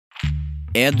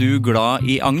du glad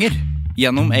I anger?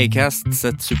 Gjennom Acast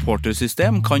sitt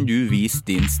supportersystem kan du vise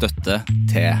din støtte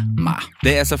til meg.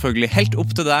 Det selvfølgelig helt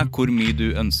opp til deg hvor mye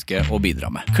du ønsker å bidra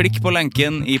med. Klikk på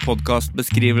lenken I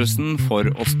podcastbeskrivelsen for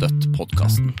å støtte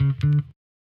podcasten.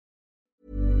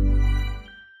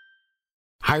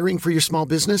 Hiring for your small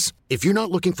business? If you're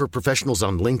not looking for professionals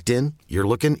on LinkedIn, you're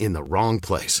looking in the wrong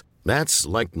place. That's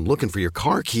like looking for your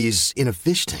car keys in a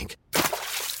fish tank.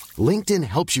 LinkedIn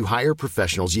helps you hire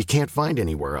professionals you can't find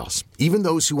anywhere else, even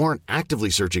those who aren't actively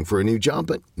searching for a new job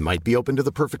but might be open to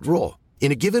the perfect role.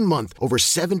 In a given month, over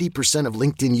 70% of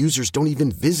LinkedIn users don't even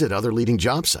visit other leading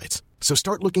job sites. So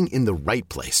start looking in the right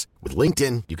place. With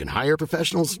LinkedIn, you can hire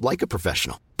professionals like a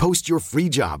professional. Post your free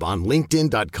job on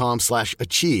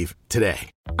linkedin.com/achieve today.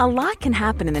 A lot can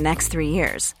happen in the next 3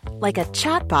 years. Like a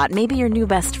chatbot may be your new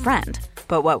best friend.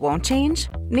 But what won't change?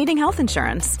 Needing health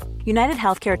insurance. United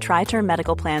Healthcare Tri-Term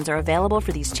Medical Plans are available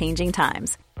for these changing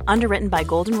times. Underwritten by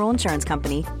Golden Rule Insurance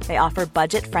Company, they offer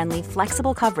budget-friendly,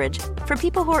 flexible coverage for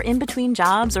people who are in between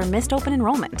jobs or missed open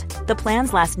enrollment. The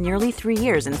plans last nearly 3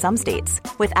 years in some states,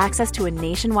 with access to a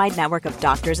nationwide network of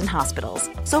doctors and hospitals.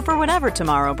 So for whatever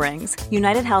tomorrow brings,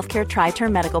 United Healthcare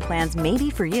Tri-Term Medical Plans may be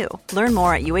for you. Learn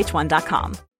more at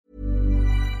uh1.com.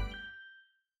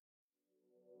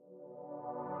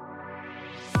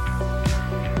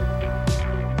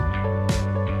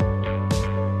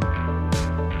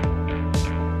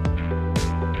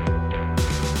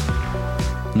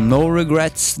 No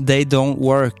regrets, they don't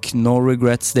work. No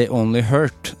regrets, they only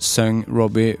hurt, søng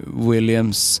Robbie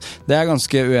Williams. Det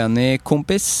ganske uenig,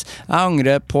 kompis. Jeg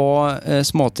angrer på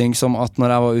småting som at når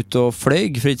jeg var ute og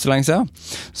fløy for ikke så lenge siden,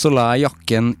 så la jeg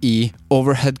jakken I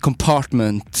overhead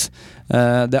compartment.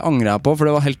 Det angrer jeg på, for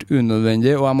det var helt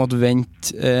unødvendig, og jeg måtte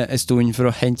vente en stund for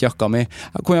å hente jakka mi.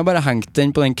 Jeg kunne bare hengt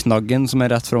den på den knaggen som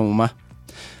rett fremme meg.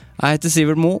 Jeg heter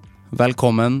Sivert Mo.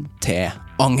 Velkommen til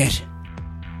Anger.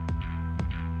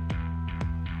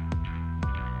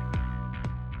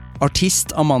 Artist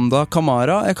Amanda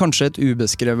Camara kanskje et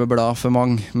ubeskrevet blad for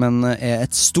mange, men et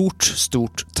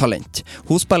stort talent.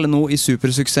 Hun spiller nå I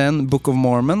supersuksessen Book of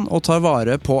Mormon og tar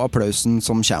vare på applausen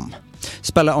som kommer.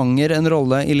 Spiller anger en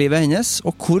rolle I livet hennes,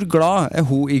 og hvor glad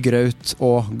hun I graut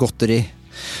og godteri.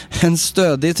 En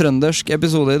stødig trøndersk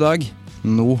episode I dag.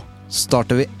 Nå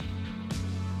starter vi.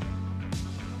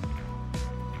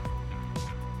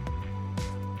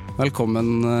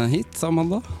 Velkommen hit,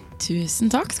 Amanda. Tusen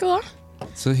takk skal du ha.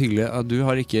 Så hyggelig at du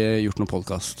har ikke gjort noen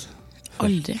podcast.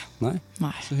 Aldri. Nei.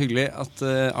 Så hyggelig at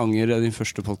Anger din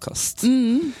første podcast.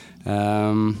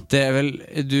 Det vel,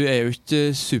 du jo ikke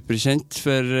superkjent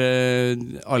for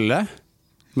alle,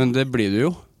 men det blir du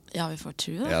jo. Ja, vi får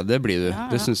tro det. Ja, det blir du. Ja.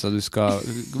 Det synes jeg du skal,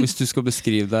 hvis du skal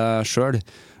beskrive deg selv,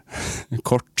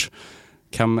 kort,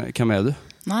 hvem du?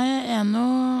 Nei, jeg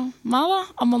noe meg da,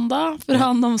 Amanda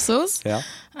fra Namsos. Ja.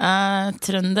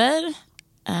 Trønder.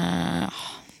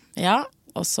 Ja,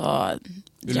 og så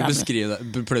Vil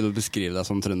du prøve å beskrive deg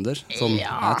som trønder? Som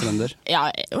trønder?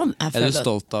 Ja, jeg du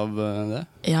stolt av det?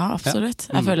 Ja, absolutt.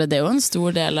 Jeg føler det jo en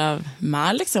stor del av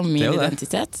meg, liksom, min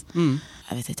identitet.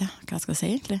 Jeg vet ikke hva jeg skal si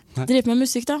egentlig. Driver med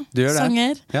musikk da,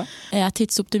 sanger. Ja. Jeg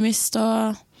tidsoptimist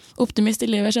og optimist I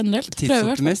livet generelt.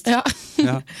 Tidsoptimist? Ja.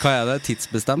 Hva det?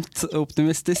 Tidsbestemt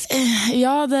optimistisk?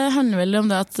 Ja, det handler vel om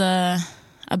det at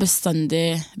jeg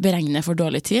bestandig beregner for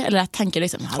dårlig tid, eller jeg tenker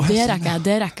liksom, det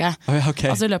rekker jeg. Okay.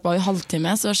 Altså I løpet av en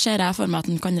halvtime så ser jeg for meg at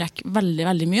den kan rekke veldig,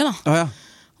 veldig mye da.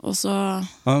 Og så...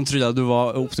 Jeg trodde at du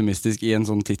var optimistisk I en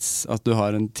sånn at du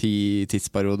har en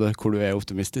tidsperiode hvor du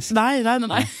optimistisk. Nei.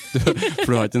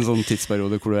 For du har ikke en sånn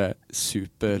tidsperiode hvor du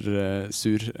super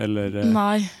sur, eller...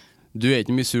 Nei. Du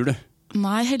ikke mye sur, du.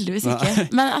 Nei, heldigvis ikke.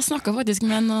 Men jeg snakket faktisk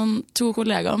med to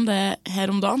kollegaer om det her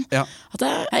om dagen. Ja. At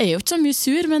jeg jo ikke så mye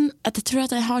sur, men jeg tror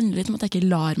at det handler litt om at jeg ikke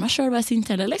lar meg selv være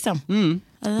sint heller, liksom.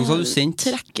 Nå sa du sint.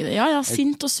 Ja,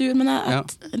 sint og sur, men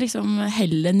jeg liksom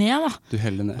heller ned, da. Du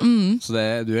heller ned. Så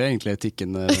du egentlig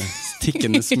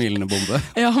tikkende smilende bombe.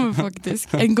 Ja, men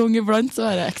faktisk. En gang iblant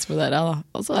så eksploderer jeg, da.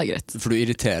 Og så det greit. For du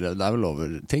irriterer deg vel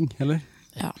over ting, eller?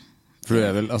 Ja. For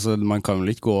du vel, altså, man kan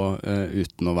vel ikke gå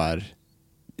uten å være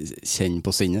kjenn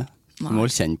på sinnet. Du må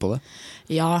vel kjenne på det.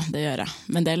 Ja, det gjør jeg.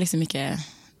 Men det liksom ikke,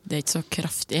 det ikke så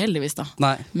kraftig heldigvis da.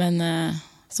 Nei. Men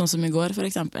sånn som I går for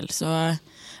eksempel, så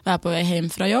var jeg på vei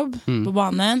hjem fra jobb på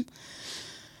banen.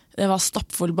 Det var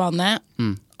stappfull bane,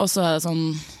 og så det sånn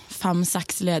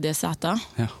 5-6 ledige seter.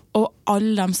 Ja. Og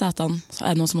alle de setene så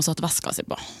det noen som har satt veska si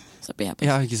på. Så blir jeg på.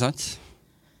 Ja, ikke sant?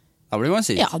 Da blir man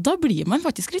sint. Ja, da blir man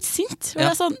faktisk litt sint. Ja.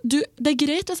 Det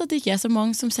greit hvis det ikke så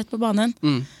mange som sitter på banen.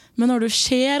 Men når du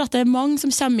ser at det mange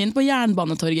som kommer inn på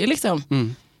Jernbanetorget, liksom,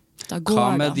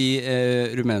 Hva med de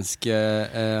rumenske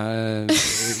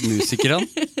musikerne?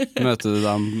 Møter du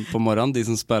dem på morgenen, de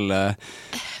som spiller,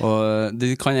 og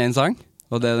de kan en sang?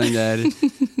 Og det den der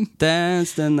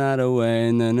Dance the night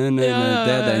away det den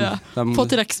de, På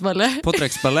trekkspillet. På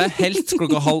trekkspillet, helt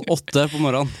 7:30 på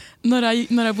morgenen. Når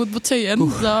jeg bodde på Tøyen,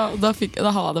 da har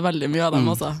jeg det veldig mye av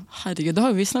dem. Altså. Herregud, det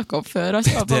har vi snakket om før.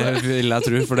 Det vil jeg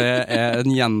tro, for det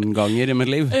en gjenganger i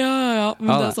mitt liv. Ja,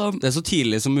 men det sånn, det så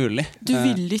tidlig som mulig. Du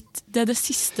vil litt, det det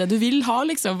siste du vil ha,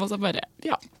 liksom. Og så bare,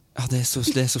 ja. Ja, det så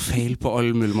feil på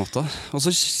alle mulige måter. Og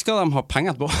så skal de ha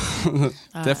penger etterpå.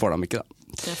 Det får de ikke, da.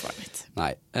 Det får jeg litt.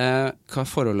 Nei. Hva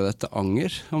forholdet ditt til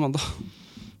anger, Amanda?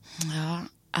 Ja,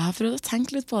 jeg har prøvd å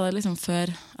tenke litt på det liksom,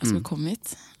 før jeg skulle komme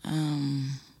hit.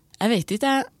 Jeg vet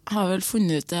ikke, jeg har vel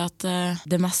funnet ut at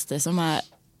det meste som jeg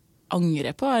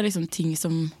angrer på er liksom ting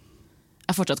som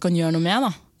jeg fortsatt kan gjøre noe med.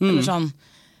 Da. Eller sånn,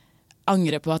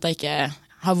 angre på at jeg ikke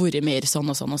har vært mer sånn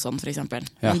og sånn og sånn, for eksempel.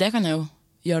 Ja. Men det kan jeg jo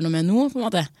gjøre noe med nå, på en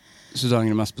måte. Så du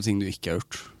angrer mest på ting du ikke har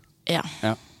gjort? Ja.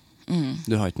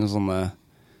 Du har ikke noen sånne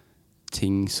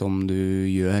ting som du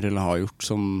gjør eller har gjort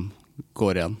som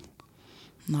går igjen?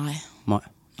 Nei,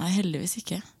 heldigvis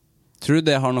ikke. Tror du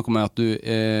det har noe med at du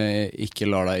ikke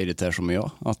lar deg irritere så mye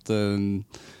også?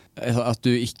 At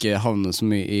du ikke havner så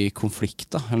mye i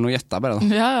konflikter? Eller nå gjetter jeg bare da.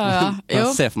 Ja.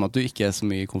 Jeg ser for meg at du ikke er så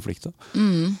mye i konflikter.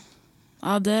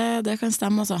 Ja, det kan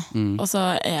stemme også. Og så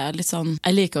er jeg litt sånn,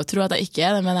 jeg liker å tro at jeg ikke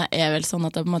er det, men jeg er vel sånn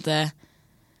at jeg på en måte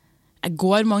jeg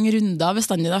går mange runder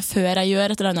bestandig da, før jeg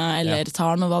gjør et eller annet, eller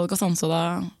tar noe valg og sånn, så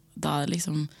da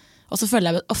liksom... Og så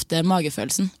føler jeg ofte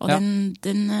magefølelsen, og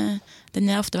den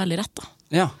er ofte veldig rett da.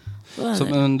 Ja,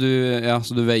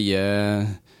 så du veier...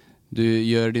 Du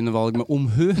gjør dine valg med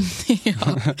omhu?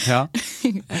 Ja.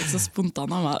 Jeg er så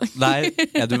spontan av meg. Nei,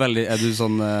 er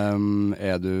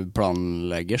du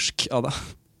planleggersk av det?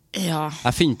 Ja.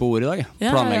 Jeg finner på ord i dag,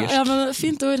 planleggersk. Ja, men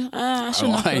fint ord. Jeg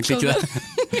skjønner egentlig ikke det.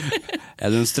 Er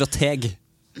du en strateg?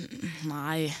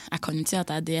 Nei, jeg kan ikke si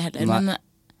at jeg er det heller,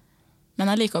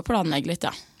 men jeg liker å planlegge litt,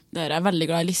 ja. Det er jeg veldig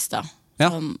glad i lister.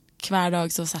 Sånn, hver dag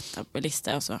så setter jeg på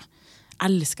liste, og så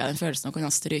elsker jeg den følelsen å kunne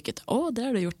ha stryket. Det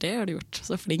har du gjort.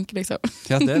 Så flink, liksom.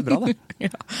 Ja, det er bra,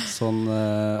 det. Sånn,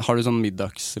 har du sånn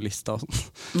middagsliste og sånn?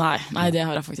 Nei, det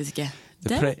har jeg faktisk ikke.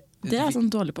 Det er jeg sånn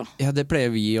dårlig på. Ja, det pleier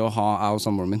vi å ha, jeg og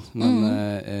samboeren min. Men,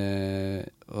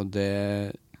 og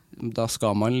da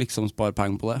skal man liksom spare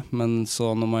penger på det. Men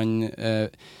så når man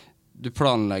du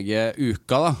planlegger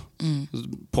uka da,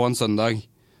 på en søndag,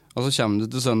 og så kommer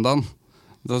du til søndagen,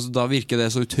 da virker det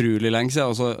så utrolig lenge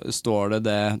siden, og så står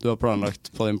det du har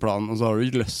planlagt på din plan, og så har du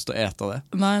ikke lyst til å ete det.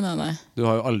 Nei. Du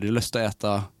har jo aldri lyst til å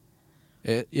ete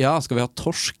skal vi ha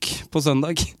torsk på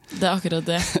søndag? Det er akkurat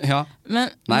det.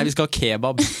 Nei, vi skal ha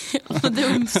kebab. Det er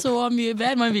jo så mye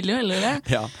bedre, man vil jo heller det.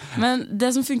 Ja. Men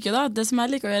det som funker da, det som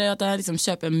jeg liker å gjøre er at jeg liksom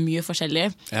kjøper mye forskjellig,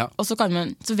 og så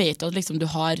vet du at liksom du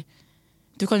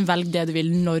kan velge det du vil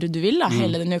når du vil da,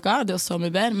 hele den uka, det er jo så mye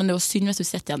bedre, men det er jo synd hvis du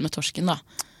sitter igjen med torsken da.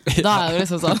 Da er det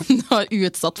liksom sånn, du har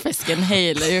utsatt fisken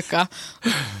hele uka.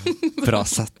 Bra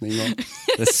setning da.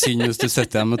 Det er synd hvis du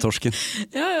sitter igjen med torsken.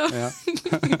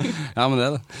 Ja, men det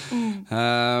er det.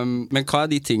 Men hva er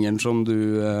de tingene som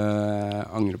du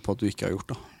angrer på at du ikke har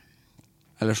gjort da?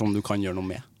 Eller som du kan gjøre noe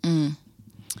med?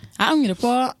 Jeg angrer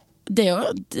på det jo,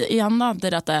 igjen da,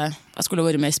 det er at jeg skulle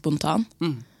vært mer spontan.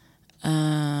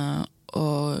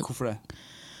 Hvorfor det?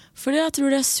 Fordi jeg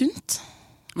tror det er sunt.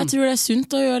 Jeg tror det er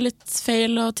sunt å gjøre litt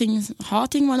feil og ha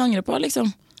ting man angrer på, liksom.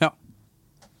 Ja.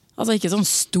 Altså ikke sånn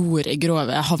store,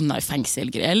 grove, havna i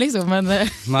fengsel-greier, liksom, men,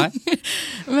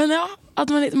 men ja,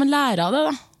 at man lærer av det,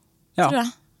 da, tror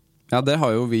jeg. Ja, det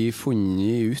har jo vi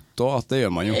funnet ut da, at det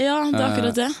gjør man jo. Ja, det er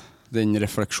akkurat det. Den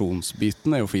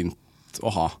refleksjonsbiten er jo fint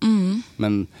å ha,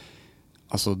 men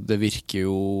altså, det virker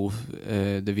jo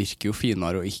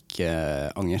finere å ikke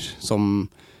anger, som,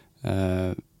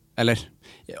 eller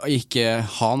ikke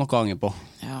ha noe å angre på.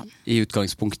 I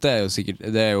utgangspunktet er jo sikkert,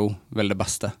 det er jo vel det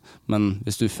beste, men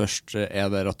hvis du først er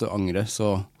der at du angrer,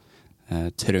 så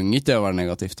trenger ikke det å være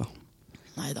negativt da.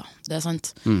 Neida, det er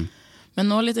sant.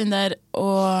 Men nå litt inn der å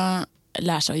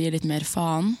lære seg å gi litt mer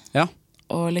faen,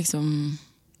 og liksom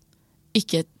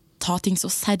ikke ta ting så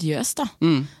seriøst da.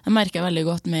 Det merker jeg veldig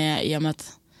godt med i og med at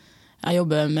jeg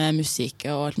jobber med musikk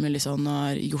og alt mulig sånn, og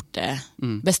har gjort det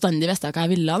bestandig visste jeg hva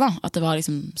jeg ville da, at det var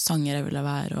liksom sanger jeg ville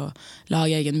være og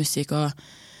lage egen musikk, og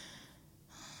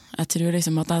jeg tror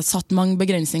liksom at jeg har satt mange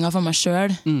begrensninger for meg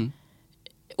selv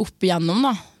opp igjennom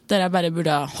da, der jeg bare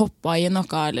burde hoppe i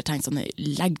noe eller tenkt sånn,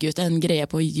 legge ut en greie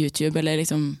på YouTube eller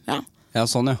liksom, Ja,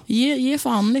 sånn, ja. Gi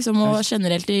faen, liksom, og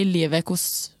generelt i livet,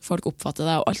 hvordan folk oppfatter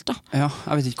deg og alt, da. Ja,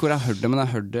 jeg vet ikke hvor jeg hørte det, men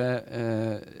jeg hørte det,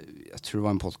 jeg tror det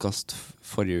var en podcast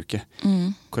forrige uke,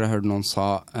 hvor jeg hørte noen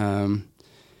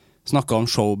snakket om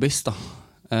showbiz, da.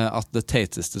 At det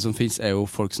teiteste som finnes er jo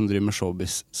folk som driver med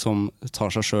showbiz, som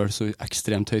tar seg selv så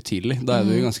ekstremt høytidelig. Da er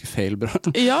det jo ganske feil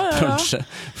bransje.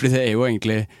 Fordi det er jo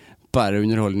egentlig bare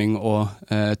underholdning og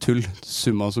tull,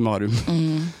 summa summarum.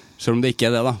 Selv om det ikke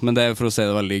er det da, men det er for å si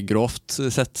det veldig grovt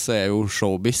sett, så er jo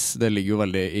showbiz, det ligger jo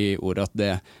veldig i ordet at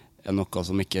det er noe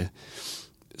som ikke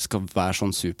skal være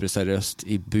sånn superseriøst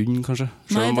i bunn, kanskje.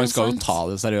 Selv om man skal jo ta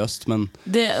det seriøst, men...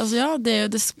 Det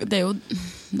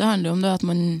handler jo om det at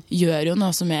man gjør jo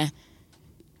noe som er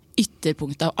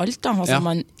ytterpunktet av alt, da. Altså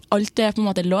alt er på en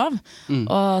måte lov,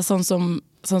 og sånn som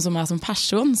jeg som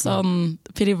person, sånn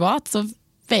privat,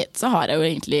 så har jeg jo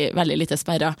egentlig veldig lite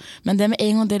sperret. Men det med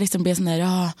en gang det liksom blir sånn der,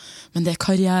 ja, men det er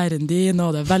karrieren din,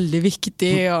 og det er veldig viktig,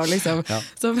 og liksom,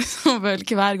 så vel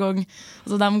hver gang,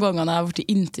 altså de gangene jeg har vært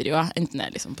i intervjuet, enten det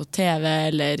er liksom på TV,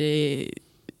 eller i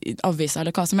aviser,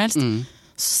 eller hva som helst,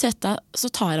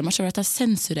 så tar jeg meg selv at jeg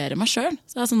sensurerer meg selv.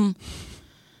 Så det er sånn,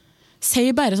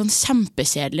 sier bare sånn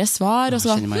kjempekjedelige svar, og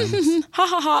så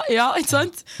ha-ha-ha, ja, ikke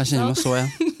sant? Jeg kjenner meg så igjen.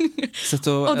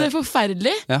 Og det er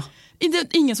forferdelig. Ja. Det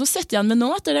er ingen som setter igjen med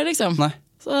noe etter det, liksom. Nei.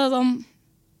 Så det er sånn...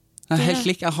 Jeg er helt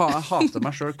lik. Jeg hater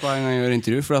meg selv hver gang jeg gjør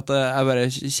intervju, for at jeg bare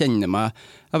kjenner meg...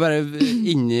 Jeg bare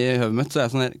inni høvet mitt, så er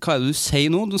jeg sånn her, hva er det du sier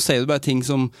nå? Du sier bare ting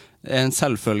som er en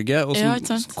selvfølge, og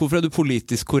som, hvorfor er du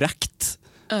politisk korrekt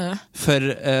for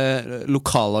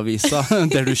lokalavisa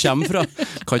der du kommer fra?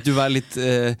 Kan ikke du være litt...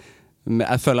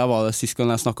 jeg føler jeg var det sist gang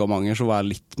jeg snakket om Anger, så var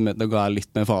jeg da ga jeg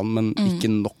litt med faen, men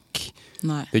ikke nok.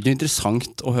 Nei. Det er ikke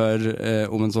interessant å høre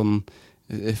om en sånn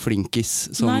flinkis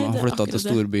som har flyttet til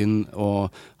storbyen, og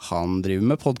han driver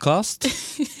med podcast.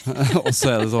 Og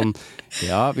så er det sånn,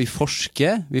 ja, vi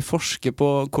forsker på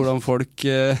hvordan folk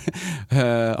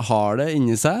har det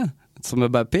inni seg, som er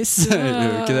bare piss. Gjør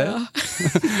du ikke det?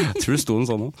 Jeg tror det stod en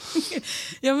sånn også.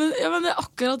 Ja, men det er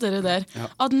akkurat det der. Ja.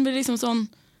 At den blir liksom sånn,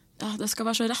 ja, det skal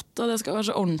være så rett, og det skal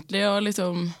være så ordentlig, og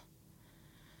liksom...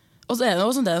 Og så er det,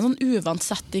 det er en sånn uvant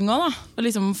setting også, da. Å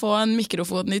liksom få en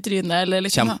mikrofon i trynet, eller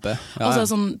liksom... Kjempe. Ja. Og så er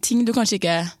det sånn ting du kanskje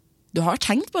ikke... Du har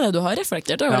tenkt på det, du har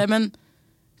reflektert over det, men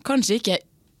kanskje ikke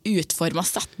utformet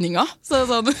setninger, så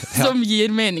sånn, som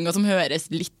gir mening, og som høres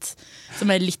litt...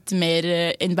 Som er litt mer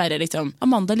enn bare liksom...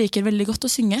 Amanda liker veldig godt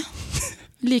å synge.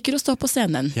 Liker å stå på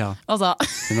scenen. Ja. Altså.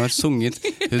 Hun har sunget.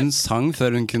 Hun sang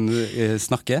før hun kunne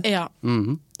snakke. Ja.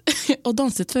 Og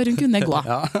danset før hun kunne gå.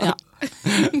 Ja.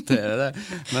 Det er det.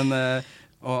 Men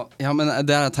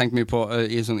det har jeg tenkt mye på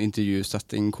i sånn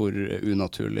intervjusetting, hvor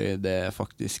unaturlig det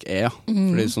faktisk er.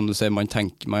 Fordi som du sier, man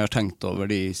har tenkt over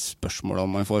de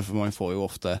spørsmålene man får, for man får jo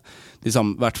ofte de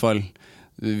samme, i hvert fall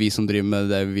vi som driver med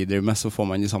det vi driver med, så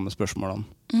får man de samme spørsmålene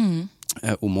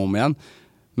om og om igjen.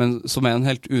 Men som er en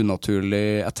helt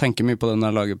unaturlig, jeg tenker mye på det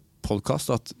når jeg lager podcast,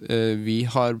 at vi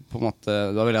har på en måte,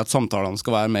 da vil jeg at samtalene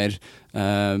skal være mer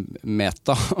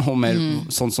meta, og mer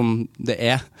sånn som det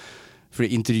er.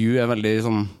 Fordi intervju er veldig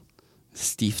sånn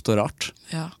stivt og rart.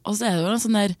 Ja, og så er det jo en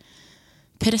sånn der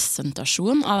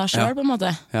presentasjon av deg selv på en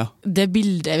måte. Ja. Det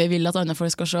bildet vi vil at andre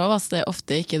folk skal se, det er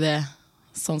ofte ikke det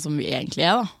sånn som vi egentlig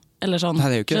er, da. Eller sånn, nei,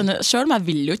 det er jo ikke. Selv om jeg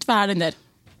vil jo ikke være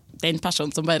den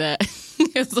personen som bare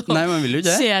sånn nei, man vil jo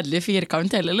ikke det. Kjedelig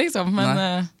firkant heller, liksom. Men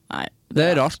nei. Det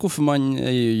er rart hvorfor man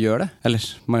gjør det. Eller,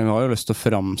 man har jo lyst til å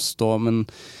framstå, men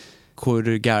hvor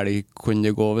gærlig kunne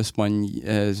det gå hvis man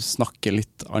snakker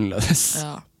litt annerledes?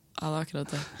 Ja, det er akkurat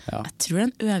det. Ja. Jeg tror det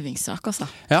er en øvingssak, altså.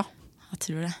 Ja. Jeg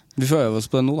tror det. Vi får øve oss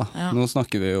på det nå, da. Ja. Nå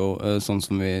snakker vi jo sånn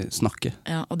som vi snakker.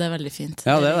 Ja, og det er veldig fint.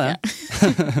 Ja, det er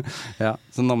det. Ja,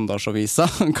 så Namdalsavisa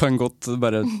kan godt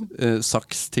bare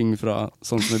saks ting fra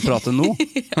sånn som vi prater nå.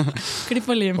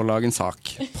 Klipp og lim. Og lage en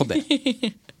sak på det.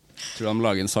 Tror de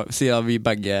lager en sak, siden vi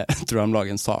begge tror de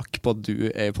lager en sak på at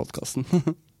du er i podcasten.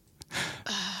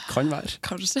 Kan være.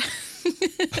 Kanskje.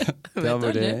 Jo,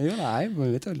 nei,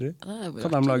 man vet aldri.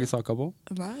 Kan de lage saker på?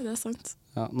 Nei, det er sant.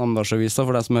 Ja, Namdalsavisa,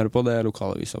 for deg som hører på, det er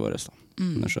lokalavisa vår.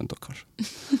 Det er skjønt dere, kanskje.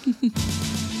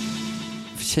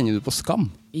 Kjenner du på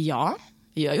skam? Ja,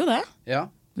 vi gjør jo det. Ja.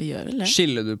 Vi gjør vel det.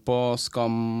 Skiller du på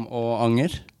skam og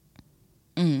anger?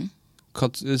 Hva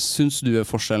syns du er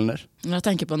forskjellen der? Når jeg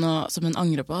tenker på noe som en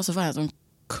angrer på, så får jeg en sånn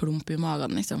klump i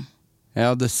magen, liksom.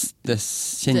 Ja, det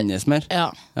kjennes mer. Ja,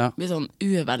 det blir sånn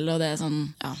uvel, og det er sånn,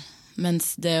 ja.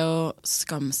 Mens det å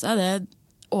skamme seg, det er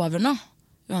over nå.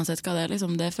 Uansett hva det er,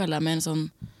 liksom, det føler jeg med en sånn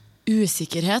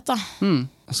usikkerhet, da.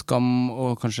 Skam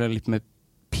og kanskje litt mer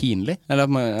pinlig?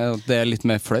 Eller at det er litt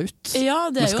mer flaut? Ja,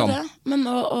 det er jo det. Men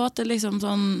og at det liksom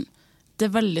sånn, det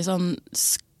er veldig sånn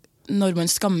når man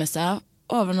skammer seg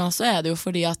over noe, så det jo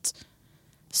fordi at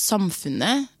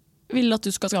samfunnet vil at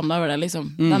du skal skamme deg over det, liksom.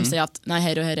 De sier at nei,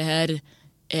 her og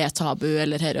her tabu,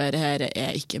 eller her og her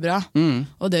ikke bra.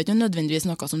 Og det jo ikke nødvendigvis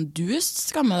noe som du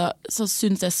skammer deg, så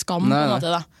synes jeg skam på en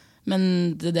måte, da. Men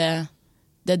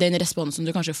det den responsen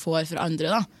du kanskje får fra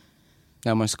andre, da.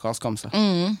 Ja, man skal skamme seg.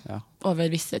 Ja. Over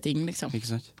visse ting, liksom.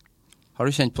 Ikke sant? Har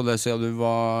du kjent på det siden du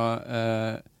var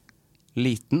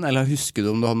liten, eller husker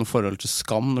du om du hadde noe forhold til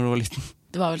skam når du var liten?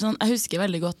 Det var vel sånn, jeg husker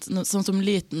veldig godt, sånn som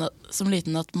liten at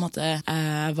på en måte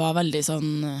jeg var veldig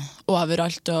sånn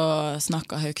overalt og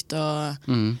snakket høyt og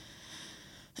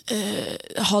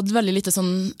hadde veldig lite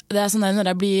sånn, det sånn der når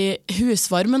jeg blir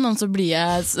husvarm med noen så blir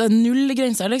jeg null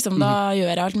grenser liksom, da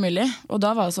gjør jeg alt mulig, og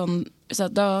da var det sånn, så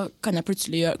da kunne jeg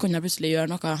plutselig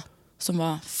gjøre noe som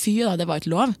var fy, da, det var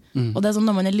ikke lov. Og det sånn,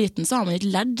 når man liten så har man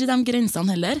ikke lært de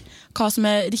grensene heller, hva som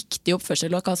riktig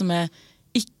oppførsel og hva som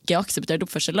ikke akseptert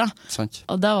oppførsel da. Sant.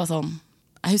 Og det var sånn,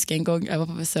 jeg husker en gang jeg var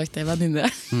på besøk til en venninne.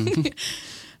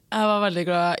 Jeg var veldig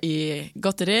glad i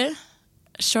godteri,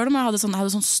 selv om jeg hadde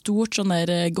sånn stort sånn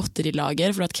der godterilager,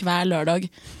 for at hver lørdag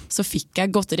så fikk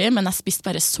jeg godteri, men jeg spiste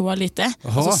bare så lite,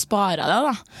 og så sparet jeg det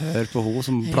da. Hør på hun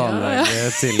som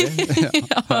planlegger tidlig.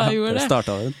 Ja, jeg gjorde det.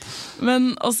 Startet den. Men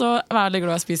også var jeg veldig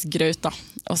glad i å spise grøt da.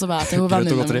 Og så var jeg til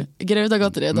venninne mi. Grøt og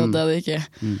godteri, det ikke.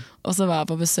 Og så var jeg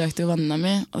på besøk til venninne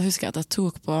mi, og husker jeg at jeg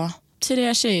tok på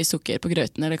 3 skjeer sukker på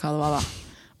grøten, eller hva det var da.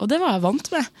 Og det var jeg vant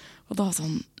med. Og da var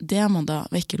sånn, det må da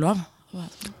var ikke lov. Og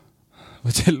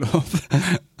var ikke lov?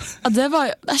 Ja,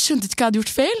 jeg skjønte ikke hva jeg hadde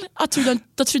gjort feil. Da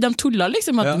trodde de tullet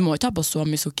liksom, at du må ikke ha på så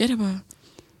mye sukker. Jeg bare,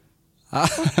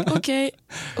 ok.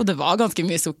 Og det var ganske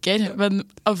mye sukker, men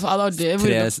jeg hadde aldri...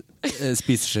 3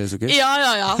 spiseskjeer sukker?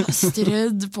 Ja.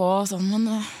 Strødd på sånn, men...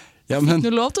 Ja, men,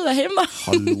 du lov til det hjemme da.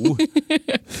 Hallo,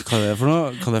 hva det for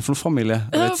noe familie?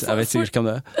 Jeg vet sikkert hvem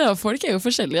det Ja, folk jo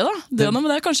forskjellige da. Det noe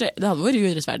med det, kanskje, det hadde vært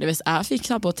urettferdig hvis jeg fikk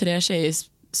ta på 3 skjeer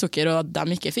sukker, og de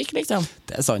ikke fikk, liksom.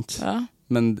 Det sant,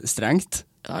 men strengt?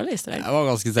 Ja, litt strengt. Det var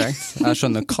ganske strengt. Jeg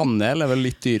skjønner, kanel vel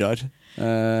litt dyrere.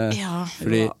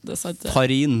 Fordi det sant,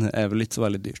 farin vel ikke så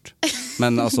veldig dyrt.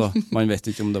 Men altså, man vet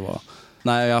ikke om det var...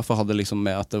 Nei, jeg hadde liksom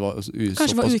med at det var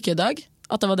Kanskje det var ukedag?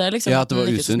 At det var det, liksom? Ja, at det var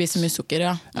usunt. At man ikke spise mye sukker,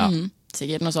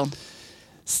 sikkert noe sånt.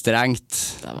 Strengt.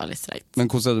 Det var litt strengt.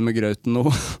 Men hvordan det med grøten nå?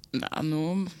 Ja,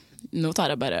 nå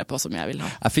tar jeg bare på som jeg vil ha.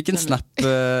 Jeg fikk en snap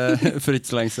for ikke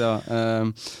så lenge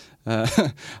siden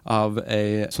av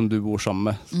ei som du bor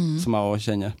sammen med, som jeg også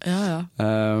kjenner.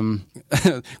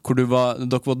 Hvor dere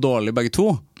var dårlige begge to.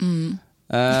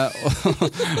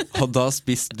 Og da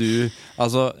spiste du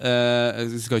altså,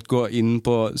 jeg skal ikke gå inn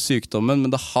på sykdommen,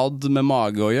 men det hadde med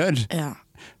mage å gjøre.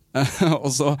 Og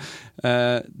så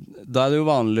da det jo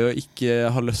vanlig å ikke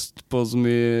ha lyst på så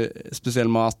mye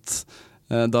spesiell mat.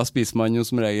 Da spiser man jo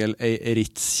som regel ei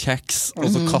Ritz-kjeks, og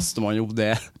så kaster man jo opp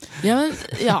det.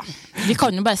 Ja, vi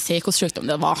kan jo bare si hvordan sykdom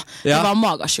det var. Det var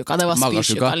magasjuka, det var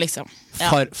spysjuka, liksom.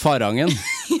 Farangen.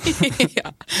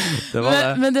 Det var det.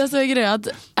 Men det som greia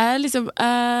at jeg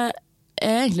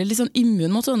egentlig litt sånn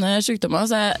immun mot sånne sykdommer,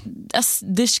 så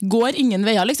det går ingen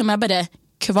veier, liksom. Jeg bare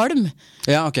kvalm.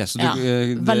 Ja, ok. Så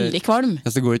veldig kvalm.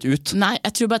 Så det går ikke ut? Nei,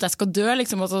 jeg tror bare at jeg skal dø,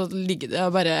 liksom, og så ligger det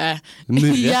og bare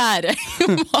gjære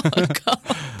i magen.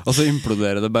 Og så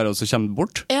imploderer det bare, og så kommer det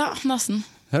bort? Ja, nesten.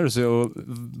 Det høres jo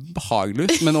behagelig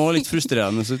ut, men også litt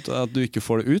frustrerende ut at du ikke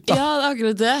får det ut, da. Ja, det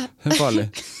akkurat det. Det farlig.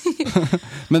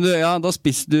 Men da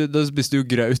spiste du jo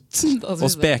grøt og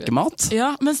spekemat. Ja,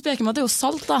 men spekemat jo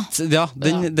salt, da. Ja,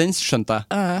 den skjønte jeg.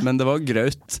 Men det var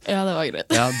grøt. Ja, det var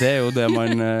grøt. Ja, det jo det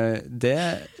man...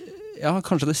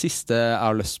 kanskje det siste jeg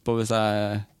har lyst på hvis jeg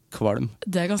er kvalm.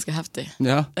 Det ganske heftig.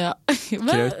 Ja.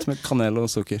 Grøt med kanel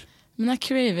og sukker. Men jeg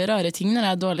craver rare ting når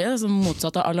jeg er dårlig, det er som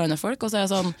motsatt av alle andre folk, og så er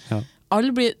jeg sånn...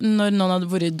 Når noen hadde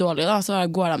vært dårlig da, så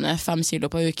går de ned 5 kilo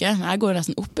på uke. Jeg går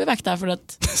nesten opp i vekt der, for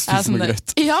at jeg er sånn der.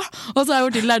 Ja, og så har jeg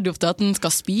vært lært opp til at den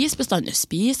skal spise bestandig.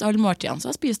 Spise alle måltidene,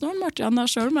 så jeg spiser noen måltidene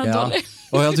der selv, men jeg er dårlig.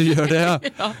 Ja, du gjør det,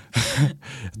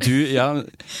 ja.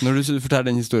 Når du forteller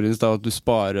den historien at du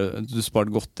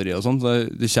sparte godteri og sånt,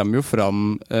 det kommer jo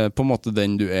fram på en måte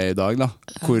den du er i dag da,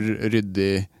 hvor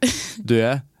ryddig du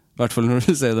er. I hvert fall når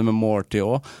du sier det med måltid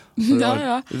også.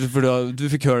 For du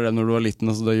fikk høre det når du var liten,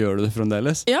 og så da gjør du det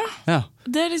fremdeles. Ja.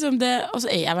 Det er liksom det, og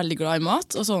så er jeg veldig glad i mat,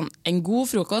 og sånn, en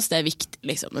god frokost, det er viktig,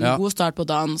 liksom. En god start på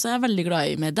dagen, så er jeg veldig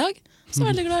glad i middag, så er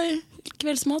jeg veldig glad i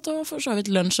kveldsmat, og for så vidt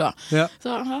lunsj også. Så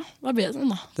hva blir det sånn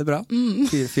da? Det er bra.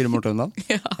 4 måltid om dagen.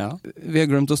 Ja. Vi har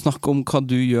glemt å snakke om hva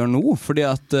du gjør nå, fordi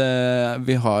at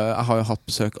jeg har jo hatt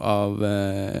besøk av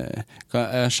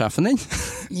sjefen din.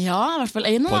 Ja, i hvert fall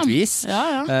en av dem. På et vis.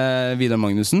 Vidar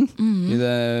Magnussen i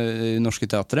det norske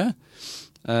teatret.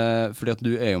 fordi at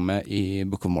du jo med i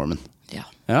Book of Mormon. Ja.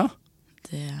 Ja?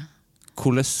 Det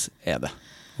Hvordan det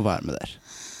å være med der?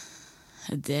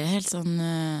 Det helt sånn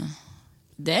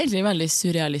det egentlig veldig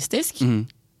surrealistisk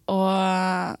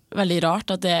og veldig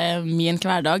rart at det min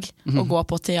hverdag å gå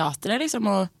på teatret liksom,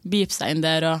 og beepe seg inn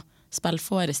der og spille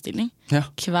forestilling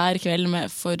hver kveld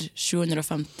for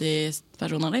 750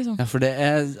 personer liksom. Ja, for det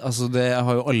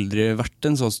har jo aldri vært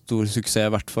en så stor suksess,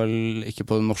 i hvert fall ikke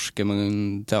på det norske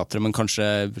teatret, men kanskje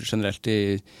generelt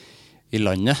i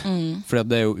landet, fordi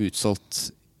at det jo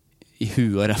utsolgt i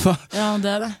huet og ræva. Ja,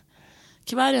 det det.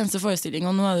 Hver eneste forestilling,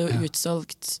 og nå det jo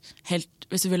utsolgt helt,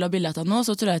 hvis du vil ha billetter nå,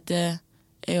 så tror jeg at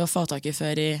det å få tak i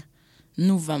før i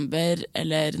november,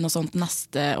 eller noe sånt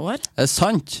neste år. Det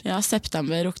sant? Ja,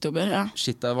 september, oktober, ja.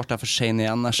 Shit, jeg ble for sen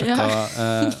igjen. Jeg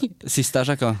sjekket, sist jeg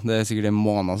sjekket, det sikkert en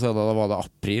måned siden, da var det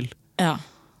april. Ja.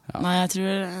 Nei, jeg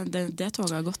tror det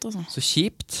toget godt, altså. Så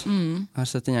kjipt. Jeg har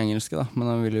sett den engelske da, men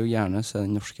jeg vil jo gjerne se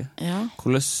den norske. Ja.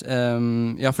 Hvordan,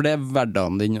 for det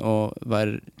hverdagen din å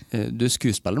være, du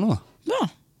skuespiller nå da?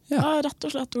 Ja, rett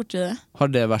og slett gjort det. Har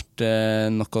det vært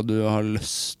noe du har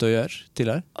lyst til å gjøre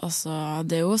tidligere? Altså,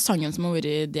 det jo sangen som har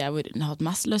vært det jeg har hatt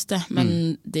mest lyst til,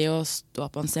 men det å stå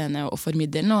på en scene og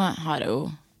formidle noe,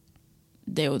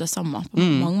 det jo det samme på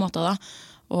mange måter da.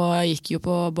 Og jeg gikk jo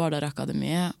på Bardar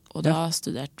Akademiet, og da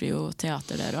studerte vi jo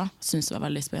teater der også. Synes det var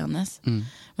veldig spennende.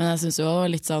 Men jeg synes jo det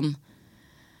var litt sånn,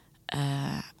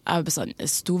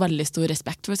 jeg stod veldig stor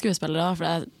respekt for skuespillere, for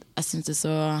jeg synes det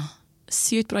så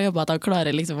sykt bra jobb at de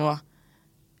klarer liksom å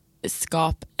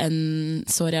skape en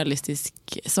så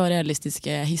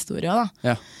realistiske historier da.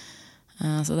 Ja.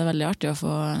 Så det veldig artig å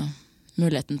få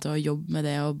muligheten til å jobbe med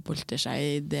det og bolte seg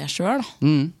i det selv da.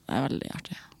 Det veldig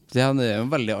artig. Ja, det jo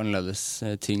en veldig annerledes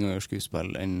ting å gjøre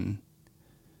skuespill enn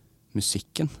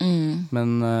musikken.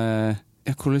 Men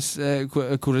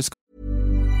hvordan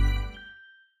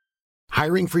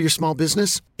Hiring for your small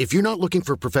business? If you're not looking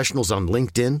for professionals on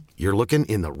LinkedIn, you're looking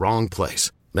in the wrong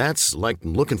place. That's like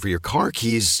looking for your car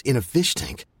keys in a fish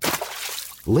tank.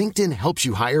 LinkedIn helps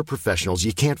you hire professionals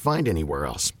you can't find anywhere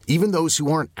else, even those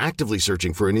who aren't actively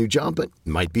searching for a new job but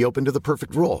might be open to the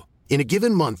perfect role. In a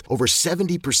given month, over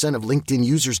 70% of LinkedIn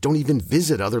users don't even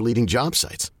visit other leading job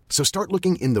sites. So start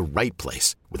looking in the right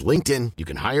place. With LinkedIn, you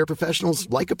can hire professionals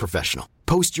like a professional.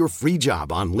 Post your free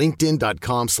job on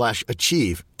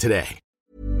linkedin.com/achieve today.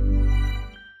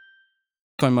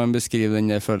 Kan man beskrive den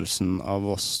der følelsen av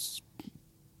å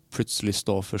plutselig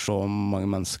stå for så mange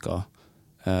mennesker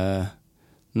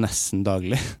nesten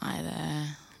daglig? Nei,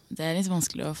 det litt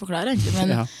vanskelig å forklare egentlig,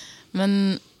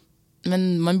 men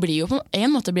man blir jo på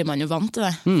en måte blir man jo vant til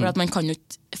det, for at man kan jo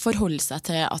forholde seg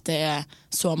til at det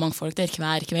så mange folk der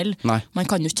hver kveld. Nei. Man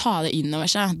kan jo ta det inn over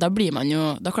seg, da klarer man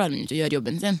jo ikke å gjøre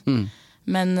jobben sin.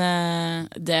 Men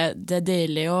det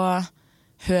deilig å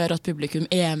høre at publikum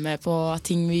med på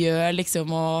ting vi gjør, liksom,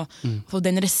 og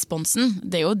den responsen,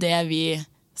 det jo det vi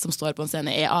som står på en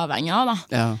scene avhengig av da.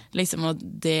 Ja. Liksom, og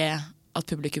det at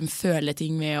publikum føler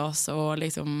ting med oss og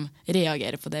liksom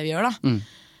reagerer på det vi gjør da.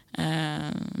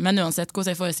 Men uansett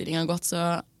hvordan forestillingen har gått,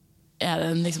 så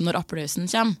det liksom når applausen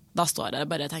kommer, da står jeg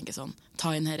bare og tenker sånn,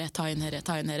 ta inn herre,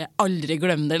 aldri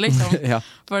glem det liksom.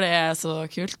 For det så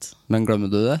kult. Men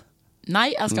glemmer du det?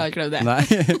 Nei, jeg skal ikke glemme det. Nei.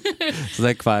 Så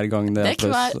det hver gang det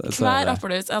applaus? Hver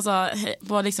applaus, altså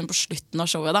liksom på slutten av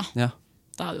showet da. Ja.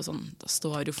 Da det jo sånn, da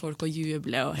står jo folk og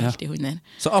jubler og helt i hunder.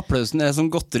 Så applausen som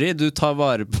godteri, du tar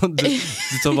vare på det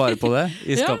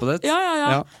i skapet ditt?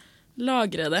 Ja.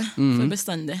 Lagre det for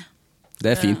bestandig.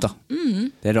 Det fint da.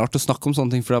 Det rart å snakke om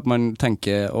sånne ting, for at man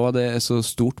tenker, det så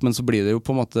stort, men så blir det jo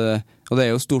på en måte, og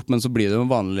det jo stort, men så blir det jo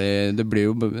vanlig, det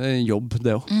blir jo jobb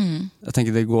det også. Jeg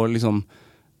tenker det går liksom,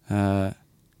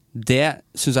 det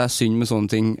synes jeg synd med sånne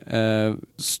ting,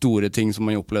 store ting som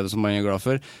man opplever, som man glad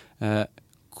for,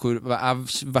 hvor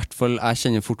i hvert fall jeg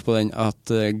kjenner fort på den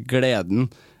at gleden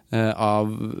av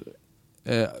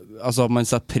altså at man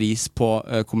setter pris på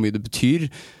hvor mye det betyr,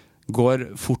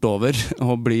 går fort over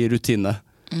og blir rutine.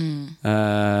 Jeg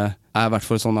i hvert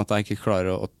fall sånn at jeg ikke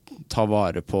klarer å ta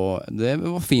vare på det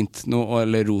var fint nå,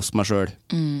 eller rose meg selv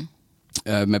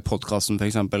med podcasten for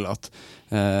eksempel, at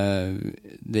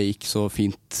det gikk så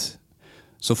fint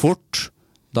så fort.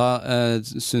 Da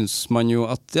synes man jo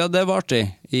at det var artig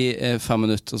i 5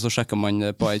 minutter, og så sjekker man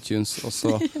det på iTunes, og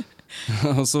så,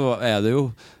 og så det jo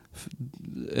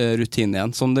rutine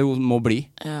igjen, som det jo må bli.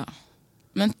 Ja.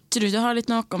 Men tror du det har litt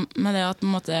noe med det at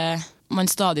man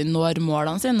stadig når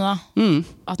målene sine da?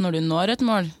 At når du når et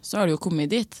mål, så har du jo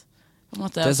kommet dit.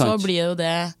 Så blir jo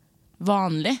det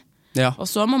vanlig. Ja. Og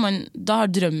så må man, da har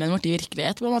drømmen vært i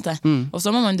virkelighet på en måte. Og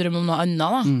så må man drømme om noe annet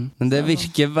da. Men det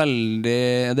virker veldig,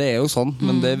 det er jo sånn,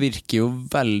 men det virker jo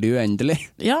veldig uendelig.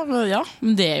 Ja,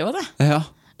 men det er jo det. Ja.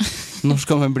 Når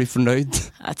skal man bli fornøyd?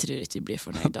 Jeg tror ikke vi blir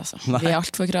fornøyd, altså. Nei. Vi er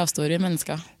alt for kravstore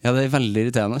mennesker. Ja, det er veldig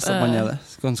irriterende at man er det.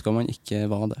 Skulle ønske man ikke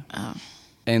var det. Ja.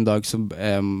 En dag så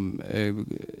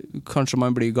kanskje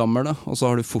man blir gammel da, og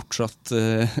så har du fortsatt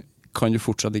kan du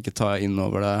fortsatt ikke ta inn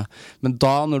over deg. Men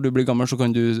da, når du blir gammel, så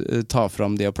kan du ta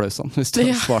fram de applausene, hvis du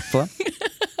har svart på det.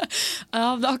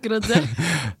 Ja, det er akkurat det.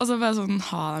 Og så bare sånn,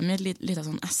 ha dem i et lite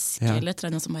sånn eske, eller et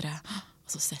eller annet som bare,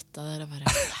 og så sitter jeg der og bare...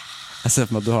 Jeg ser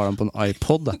for meg at du har den på en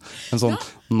iPod, en sånn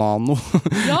nano.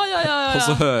 Ja. Og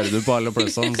så hører du på alle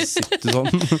applausene, så sitter du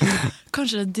sånn.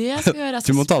 Kanskje det jeg skal gjøre.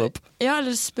 Du må ta det opp. Ja,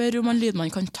 eller spør om en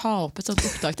lydmann kan ta opp et sånt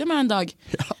opptak til meg en dag.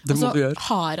 Ja, det må du gjøre. Og så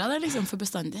har jeg det liksom for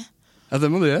bestandig. Ja, det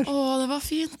må du gjøre. Åh, det var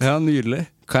fint. Ja, nydelig.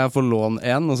 Kan jeg få låne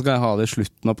en, og så kan jeg ha det i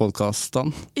slutten av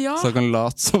podcasten. Ja. Så jeg kan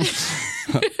late som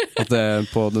at det er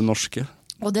på det norske.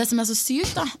 Og det som er så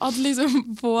sykt da, at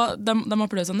liksom på de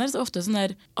applausene der, så ofte sånn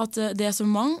der, at det er så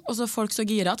mange, og så er folk så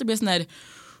gira at det blir sånn der,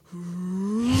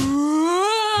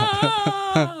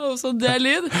 og så det er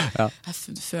lyd. Ja.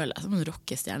 Jeg føler meg som en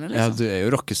rockestjerne, liksom. Ja, du er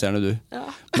jo rockestjerne, du. Ja.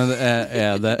 Men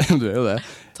er det, du er jo det.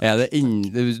 Er det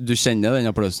du kjenner den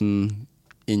applausen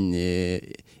inni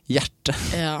hjertet?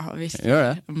 Ja, virkelig. Gjør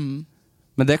det?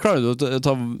 Men det klarer du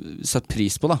å sette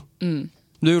pris på, da.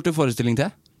 Du har gjort en forestilling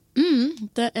til?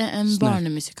 Det er en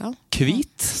barnemusikal.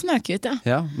 Hvit? Snøhvit, ja.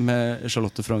 Ja, med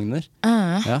Charlotte Frogner.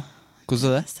 Ja.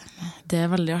 Hvordan er det? Det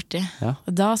er veldig artig. Ja.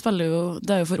 Da spiller jo,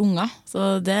 det er jo for unger, så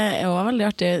det er jo veldig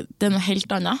artig. Det er noe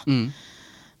helt annet.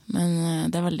 Men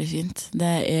det er veldig fint.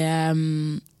 Det er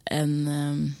en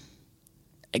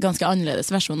ganske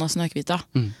annerledes versjon av Snøhvit,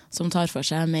 som tar for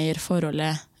seg mer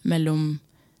forholdet mellom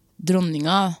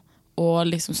dronninga og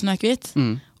liksom Snøhvit.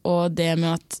 Og det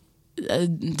med at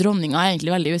dronninga er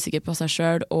egentlig veldig usikker på seg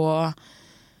selv, og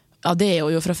ja, det er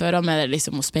jo fra før av med det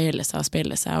liksom å speile seg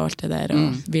og alt det der,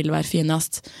 og vil være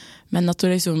finest. Men at du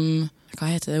liksom, hva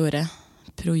heter det ordet?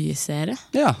 Projisere?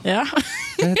 Ja.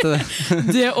 Det heter det.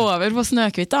 Det er over på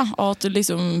Snøhvit da, og at du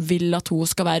liksom vil at hun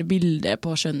skal være bildet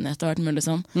på skjønnhet og alt mulig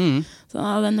sånn. Så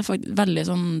ja, den er faktisk veldig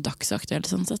sånn dagsaktuell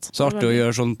sånn sett. Så artig å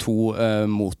gjøre sånn to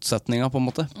motsetninger på en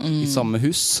måte, i samme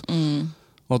hus,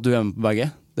 og at du er med på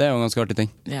begge. Det er jo en ganske artig ting.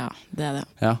 Ja, det er det.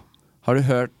 Ja. Har du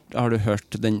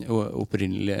hørt den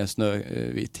opprinnelige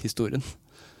Snøhvit-historien?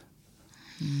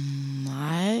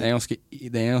 Nei. Det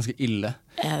er ganske ille.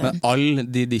 Men alle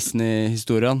de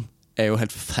Disney-historiene er jo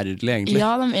helt forferdelige, egentlig.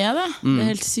 Ja, de er det. Det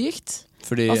er helt sykt.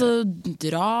 Altså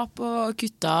drap og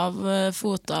kutte av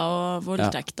foter og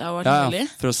voldtekter og alt mulig.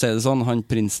 For å si det sånn,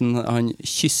 prinsen, han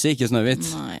kysser ikke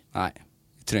Snøhvit. Nei.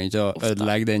 Vi trenger ikke å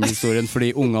ødelegge den historien for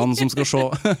de ungene som skal se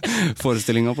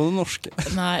forestillingen på det norske.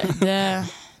 Nei,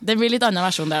 det blir litt annen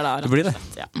versjon der da. Det blir det.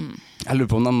 Ja. Jeg lurer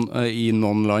på om i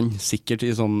noen land, sikkert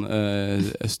i sånn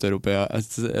Øst-Europea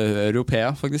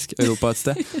faktisk, Europa et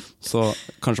sted, så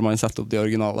kanskje man setter opp de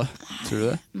originale. Tror du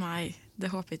det? Nei, det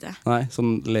håper ikke jeg. Nei,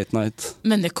 sånn late night.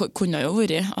 Men det kunne jo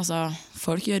vært, altså,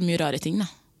 folk gjør mye rare ting da.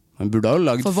 Man burde ha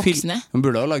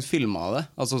lagd filmer av det,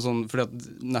 altså sånn, fordi at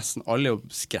nesten alle er jo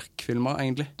skrekkfilmer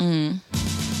egentlig.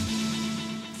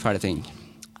 Ferdig ting.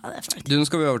 Ja, det er ferdig. Du, nå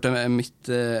skal vi over til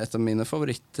et av mine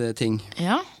favorittting.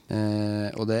 Ja.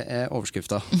 Og det er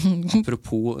overskrifter.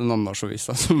 Apropos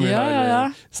Namdalsavisa, som vi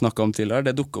har snakket om tidligere.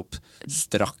 Det dukker opp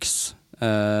straks.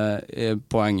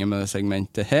 Poenget med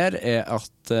segmentet her er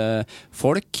at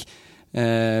folk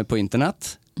på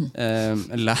internett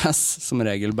les som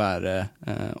regel bare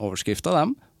overskrift av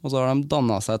dem, og så har de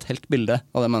dannet seg et helt bilde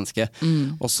av det mennesket,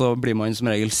 og så blir man som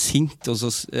regel sint, og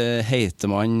så heter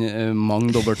man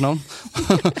mange dobbeltnavn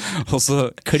og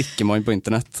så klikker man på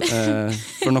internett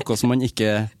for noe som man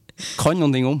ikke kan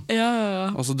noen ting om,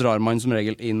 og så drar man som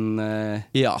regel inn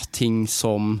ting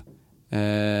som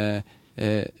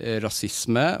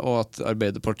rasisme, og at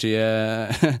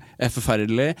Arbeiderpartiet er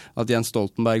forferdelig, at Jens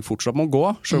Stoltenberg fortsatt må gå,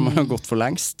 selv om han har gått for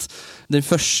lengst. Den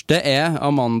første er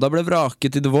Amanda ble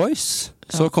vraket i The Voice.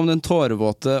 Så kom den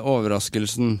tårevåte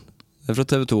overraskelsen. Det er fra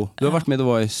TV 2. Du har vært med i The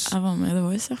Voice. Jeg var med i The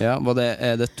Voice, ja.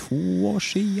 Er det 2 år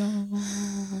siden?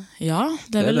 Ja,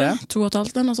 det er vel det.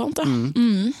 2,5 eller noe sånt, ja.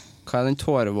 Hva er den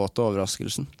tårevåte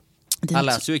overraskelsen? Jeg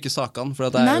leser jo ikke sakene, for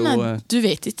det er jo... Nei, du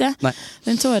vet ikke det. Nei.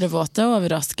 Den tårevåte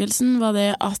overraskelsen var det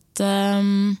at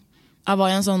jeg var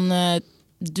i en sånn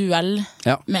duell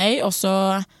med ei, og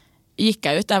så gikk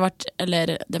jeg ut.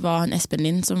 Det var han Espen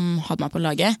Lind som hadde meg på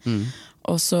laget,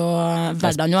 og så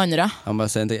valgte han jo andre. Jeg må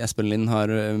bare si en ting. Espen Lind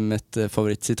har mitt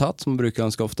favorittsitat, som jeg bruker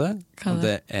ganske ofte, og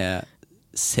det er: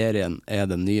 serien er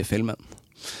den nye filmen.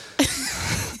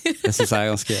 Det synes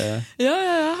jeg ganske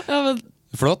Ja, men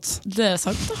flott. det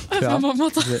sant da, på Ja. mange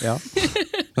måter. Ja.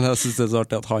 Men jeg synes det så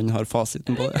artig at han har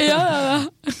fasiten på det. Ja.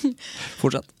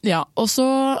 Fortsett. Ja, og så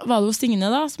var det jo Signe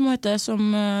da, som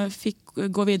fikk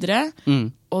gå videre,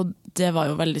 og det var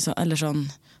jo veldig sånn, eller sånn,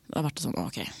 det har vært sånn,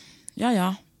 ok,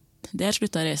 ja, der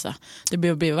sluttet jeg reise. Det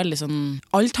blir jo veldig sånn,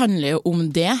 alt handler jo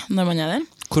om det når man er der.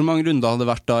 Hvor mange runder hadde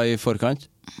det vært da i forkant?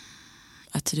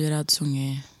 Jeg tror jeg hadde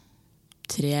sunget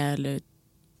 3 eller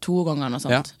 2 ganger noe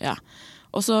sånt, ja.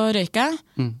 Og så røyk jeg,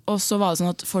 og så var det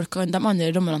sånn at de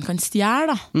andre dommerne kan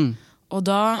stjæle da. Og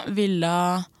da ville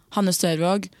Hanne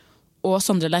Størvåg og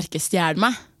Sondre Lerche stjæle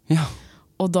meg. Ja.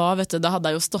 Og da, da hadde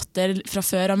jeg jo stått der fra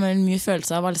før med mye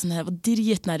følelser. Jeg var, liksom, jeg var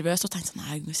dritnervøs og tenkte sånn,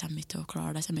 nei, jeg kommer ikke til å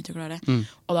klare det.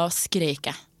 Og da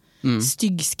skrek jeg.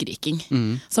 Styggskriking.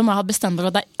 Som jeg hadde bestemt for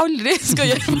at jeg aldri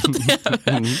skal gjøre på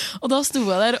TV. Og da sto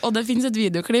jeg der, og det finnes et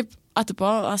videoklipp etterpå,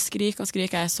 og jeg skriker, jeg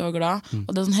er så glad.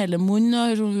 Og det er sånn hele munnen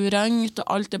og vrengt, og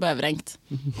alt er bare vrengt.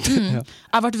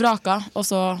 Jeg ble vraka, og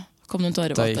så kom det en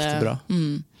tåre på Da gikk det bra.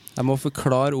 Jeg må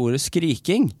forklare ordet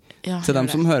skriking til dem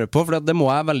som hører på, for det må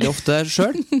jeg veldig ofte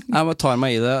selv. Jeg tar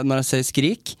meg i det når jeg sier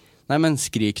skrik. Nei, men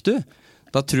skrik du?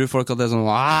 Da tror folk at det er sånn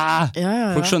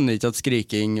Folk skjønner ikke at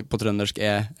skriking på trøndersk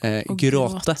er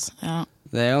gråte. Ja.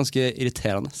 Det er ganske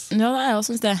irriterende. Ja, det er jo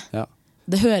synes det. Ja.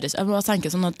 Det høres, jeg må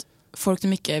tenke sånn at folk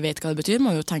som ikke vet hva det betyr,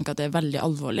 må jo tenke at det er veldig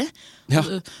alvorlig. Ja,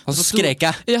 og så skrek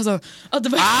jeg. Ja, sånn, at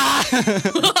det bare jeg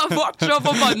ble så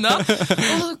forbannet.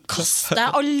 Og så kastet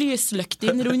jeg all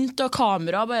lysløkten rundt, og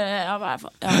kamera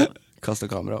bare,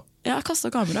 Kastet kamera. Ja, jeg kastet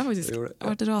kamera faktisk. Jeg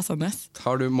ble rasende.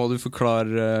 Må du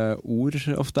forklare ord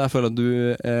ofte? Jeg føler at du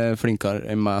er flinkere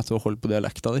enn meg til å holde på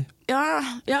dialekta di. Ja,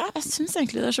 jeg synes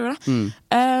egentlig det selv da.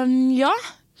 Ja,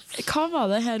 hva var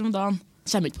det her om dagen?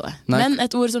 Kommer ikke på det. Nei. Men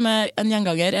et ord som er en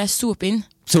gjenganger er sopinn.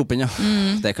 Sopinn, ja.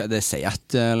 Det sier jeg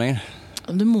ikke lenger.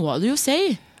 Det må du jo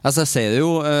si. Altså, jeg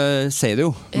sier det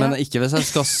jo, men ikke hvis jeg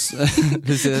skal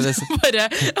bare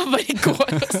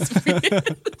går og spyr.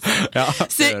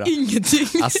 Sier ingenting.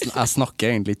 Jeg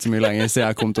snakker egentlig ikke så mye lenger. Siden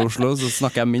jeg kom til Oslo, så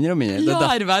snakker jeg mindre og mindre.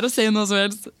 Lar være å si noe som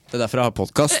helst. Det er derfor jeg har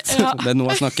podcast. Det er noe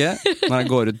jeg snakker når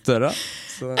jeg går ut døra.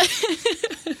 Så.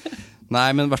 Nei,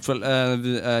 men i hvert fall,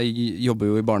 jeg jobber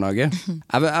jo i barnehage.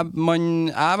 Jeg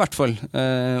i hvert fall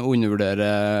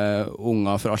undervurderer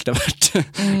unger for alt det er verdt.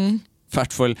 I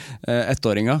hvert fall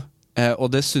ettåringer. Og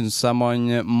det synes jeg man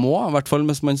må, i hvert fall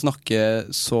hvis man snakker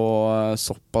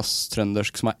såpass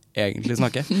trøndersk som jeg egentlig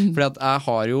snakker. Fordi at jeg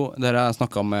har jo, det har jeg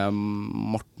snakket med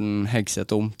Morten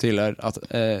Hegseth om tidligere, at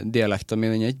dialekten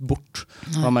min er ikke bort.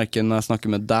 Og jeg merker når jeg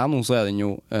snakker med deg nå, så er den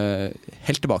jo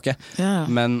helt tilbake.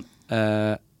 Men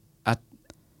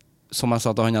som jeg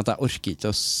sa til han, at jeg orker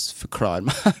ikke å forklare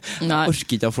meg. Jeg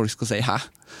orker ikke at folk skal si hæ.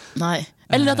 Nei.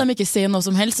 Eller at de ikke sier noe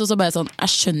som helst, og så bare sånn,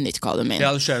 jeg skjønner ikke hva du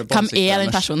mener. Hvem er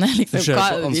den personen? Liksom, du ser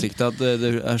på ansiktet at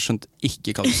jeg skjønte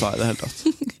ikke hva du sa i det hele tatt.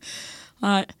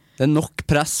 Nei. Det er nok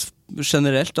press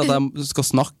generelt at jeg skal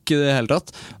snakke i det hele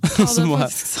tatt. Og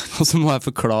så må jeg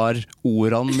forklare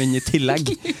ordene mine i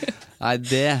tillegg. Nei,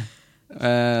 det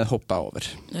hopper jeg over.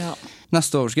 Ja.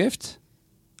 Neste overskrift.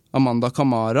 Amanda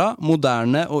Kamara,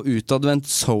 moderne og utadvendt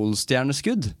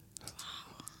soul-stjerneskudd.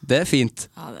 Det er fint.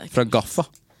 Fra Gaffa.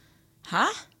 Hæ?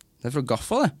 Det er fra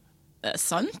Gaffa, det. Det er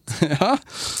sant? Ja.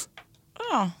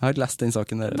 Jeg har ikke lest den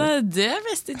saken der. Det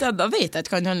visste ikke jeg. Da vet jeg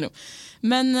ikke hva den handler om.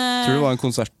 Men tror det var en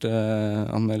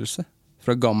konsertanmeldelse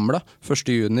fra Gamla, 1.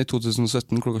 juni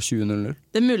 2017 klokka 20.00.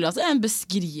 Det er mulig at det er en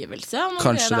beskrivelse.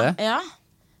 Kanskje det. Ja.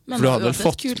 For du hadde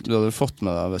vel fått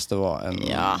med deg hvis det var en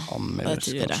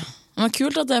anmeldelse, kanskje. Men det er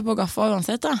kult at det er på Gaffa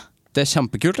uansett, da. Det er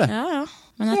kjempekult, det. Ja.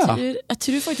 Men jeg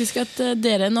tror faktisk at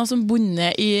dere er noe som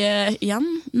bunner i igjen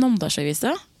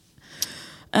Namdalsavisa.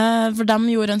 For de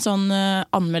gjorde en sånn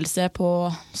anmeldelse på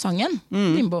sangen,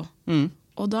 Limbo.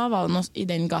 Og da var det noe i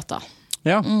den gata.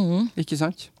 Ja, ikke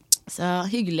sant? Så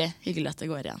hyggelig at det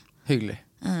går igjen. Hyggelig.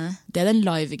 Det er den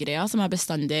live-greia som jeg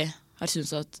bestandig har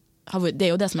syntes at det er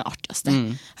jo det som er artigste.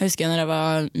 Jeg husker når jeg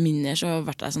var mindre, så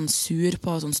ble jeg sånn sur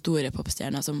på sånne store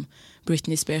popstjerner som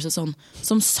Britney Spears og sånn,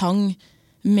 som sang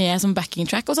med sånn backing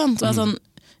track og sånt. Så jeg sånn,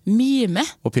 mime.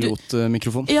 Og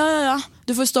pilotmikrofon. Ja.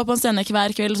 Du får stå på en scene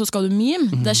hver kveld, så skal du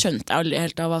mime. Det skjønte jeg aldri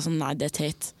helt av. Sånn, nei, det er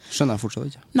teit. Skjønner jeg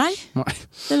fortsatt ikke. Nei.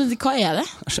 Hva er det?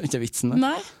 Jeg skjønner ikke vitsen der.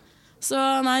 Nei. Så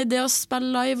det å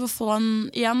spille live og få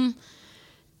igjen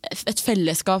et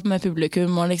fellesskap med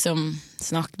publikum og liksom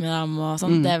snakke med dem og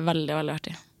sånt, det er veldig, veldig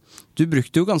artig. Du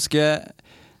brukte jo ganske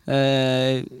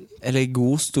eller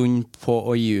god stund på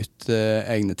å gi ut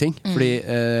egne ting, fordi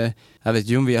jeg vet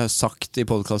ikke om vi har sagt i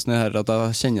podcasten her at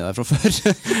jeg kjenner deg fra før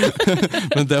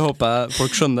men det håper jeg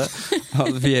folk skjønner Ja,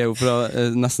 vi jo fra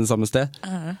nesten samme sted.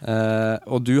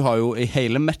 Og du har jo i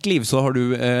hele mitt liv, så har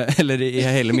du, eller i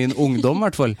hele min ungdom i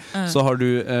hvert fall, så har du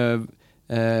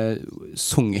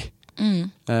sunget.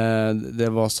 Det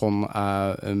var sånn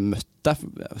jeg møtte deg,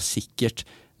 sikkert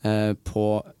på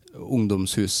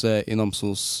ungdomshuset i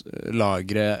Namsos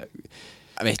lagre.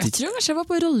 Jeg tror kanskje jeg var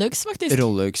på Rolløks faktisk.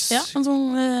 Rolløks. Ja, en sånn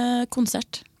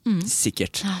konsert.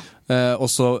 Sikkert. Og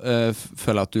så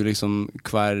føler jeg at du liksom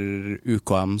hver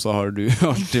UKM så har du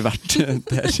alltid vært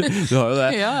der. Du har jo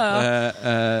det.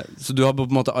 Så du har på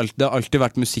en måte det har alltid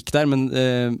vært musikk der, men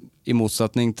i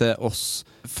motsetning til oss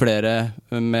flere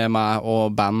med meg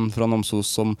og band fra Namsos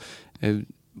som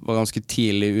var ganske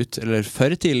tidlig ut, eller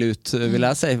for tidlig ut, vil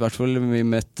jeg si, i hvert fall i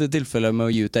mitt tilfelle med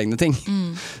å gi ut egne ting.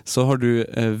 Så har du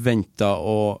ventet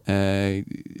og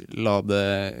la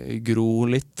det gro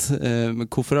litt.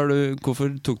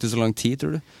 Hvorfor tok det så lang tid,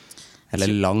 tror du?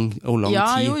 Eller lang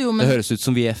tid. Jo, men det høres ut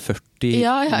som vi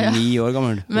 49 år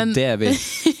gammel, og det vi.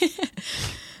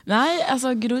 Nei,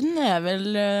 altså grunnen vel,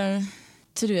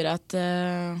 tror jeg at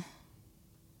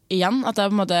igjen, at jeg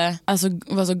på en måte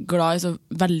var så glad i så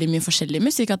veldig mye forskjellig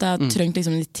musikk, at jeg trengte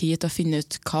liksom litt tid til å finne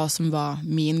ut hva som var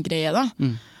min greie da.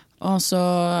 Og så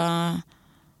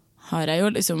har jeg jo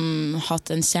liksom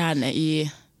hatt en kjerne i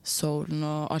soulen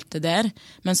og alt det der,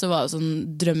 men så var det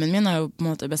sånn, drømmen min har jo på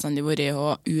en måte bestandig vært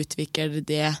å utvikle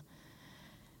det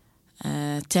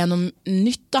til noe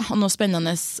nytt da, og noe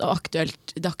spennende og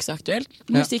aktuelt, dagsaktuelt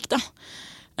musikk da.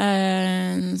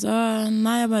 Så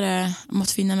nei, jeg bare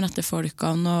måtte finne de rette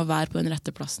folkene og være på den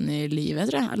rette plassen i livet,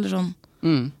 tror jeg, eller sånn.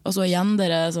 Og så igjen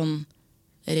dere sånn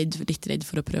litt redd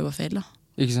for å prøve å feile da.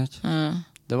 Ikke sant?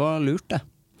 Det var lurt det.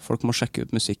 Folk må sjekke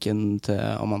ut musikken til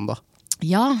Amanda.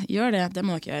 Ja, gjør det, det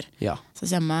må dere gjøre. Ja. Så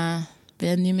kommer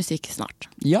det ny musikk snart.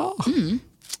 Ja.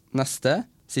 Neste,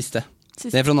 siste.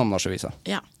 Det fra Namdalsavisa.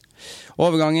 Ja.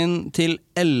 Overgangen til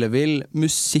ellevill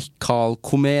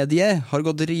musikalkomedie har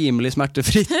gått rimelig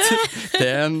smertefritt. Det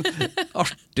en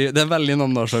artig, det veldig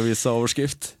Namdalsavisa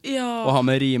overskrift. Ja. Å ha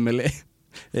med rimelig.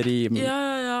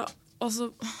 Ja.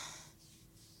 Altså,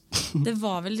 det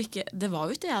var vel ikke, det var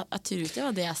jo ikke det, jeg tror ikke det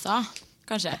var det jeg sa,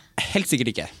 kanskje. Helt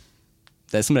sikkert ikke.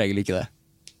 Det som regel ikke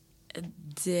det.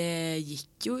 Det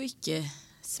gikk jo ikke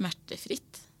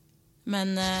smertefritt.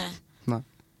 Men nei.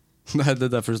 Nei, det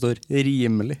derfor det står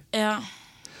rimelig. Ja.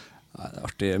 Nei, det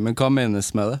artig. Men hva menes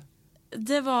med det?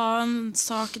 Det var en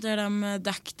sak der de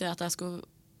dekte at jeg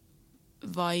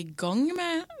var i gang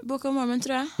med Book of Mormon,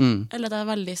 tror jeg. Eller at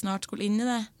jeg veldig snart skulle inn i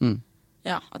det.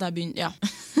 Ja, at jeg begynte, ja.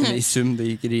 I sum, det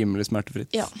gikk rimelig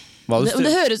smertefritt. Ja.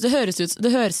 Det høres ut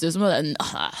som at jeg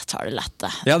tar det lett,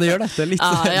 det. Ja, det gjør det. Det er litt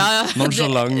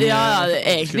nonchalant. Ja, det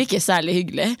er egentlig ikke særlig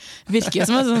hyggelig. Virker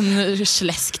som en sånn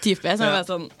slesk type. Så jeg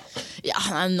sånn,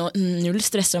 null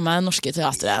stress om meg norske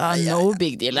teatret. No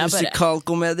big deal.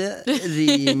 Musikalkomedie,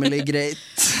 rimelig greit.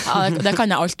 Ja, det kan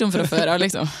jeg alt om fra før,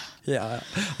 liksom. Ja,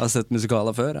 jeg har sett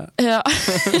musikaler før, jeg. Ja.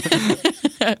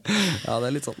 Ja, det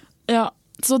er litt sånn. Ja.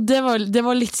 Så det var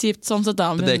litt kjipt sånn sett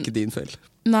da. Men det er ikke din feil.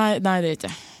 Nei, det er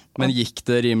ikke. Men gikk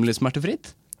det rimelig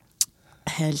smertefritt?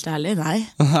 Helt ærlig, nei.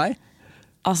 Nei?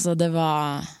 Altså, det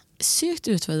var sykt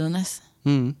utfordrende.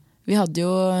 Vi hadde jo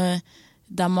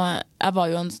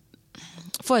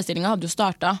forestillingen hadde jo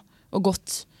startet og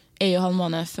gått 1,5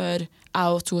 måned før jeg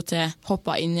og 2 til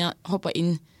hoppet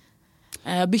inn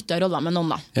bytta roller med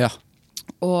noen da. Ja.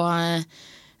 Og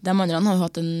de andre hadde jo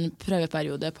hatt en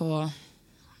prøveperiode på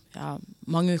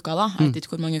mange uker da, jeg vet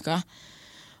ikke hvor mange uker.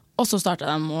 Og så startet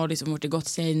de og liksom ble godt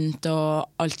kjent, og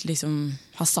alt liksom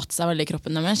har satt seg veldig i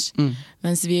kroppen deres.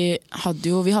 Mens vi hadde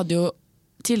jo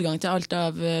tilgang til alt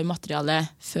av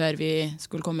materialet før vi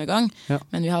skulle komme i gang. Ja.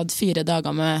 Men vi hadde 4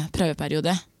 dager med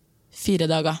prøveperiode. 4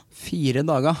 dager. 4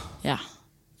 dager? Ja.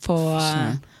 På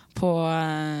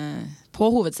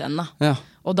hovedscenen da. Ja.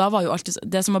 Og da var jo alltid,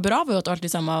 det som var bra var jo at alt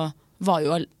det samme var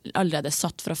jo allerede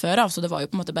satt fra før av, så det var jo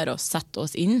på en måte bare å sette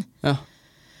oss inn. Ja.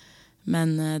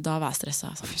 Men da var jeg stresset.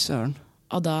 Altså. Fy søren.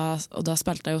 Og da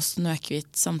spilte jeg jo Snøhvit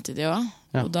samtidig også.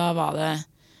 Ja. Og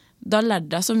da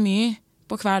lærte jeg så mye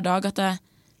på hver dag at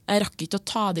jeg rakk ikke å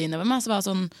ta det inn over meg. Så var det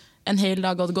sånn, en hel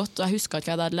dag hadde gått, og jeg husket ikke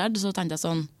hva jeg hadde lært. Så tenkte jeg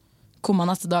sånn, kom jeg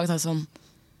neste dag og tenkte sånn,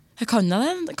 kan jeg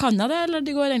det, eller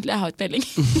det går egentlig, jeg har ikke peiling.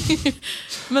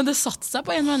 Men det satte seg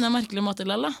på en eller annen merkelig måte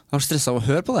likevel. Har du stresset av å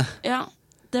høre på det? Ja,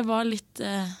 det var litt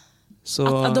jeg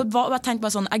tenkte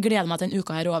bare sånn, jeg gleder meg til en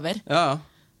uke her over. Ja.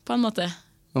 På en måte.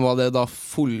 Men var det da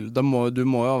du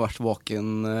må jo ha vært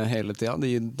våken hele tiden,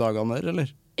 de dagene der, eller?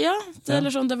 Ja,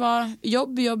 eller sånn, det var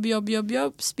jobb,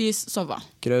 spis, sove.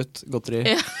 Grøt, godteri.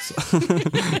 Ja.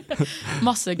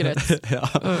 Masse grøt. Ja,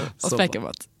 og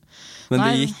spekemat.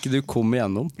 Men du kom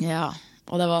igjennom. Ja,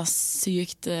 Og det var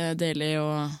sykt deilig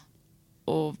å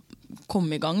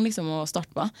komme i gang liksom, og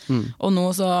starte på. Og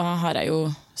nå så har jeg jo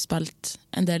spilt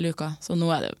en del uker, så nå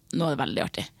er det veldig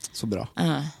artig. Så bra.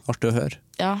 Artig å høre.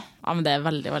 Ja, men det er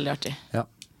veldig, veldig artig. Ja.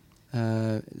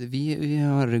 Vi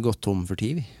har gått tom for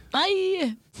tid, vi.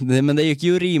 Nei! Men det gikk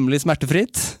jo rimelig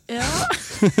smertefritt. Ja.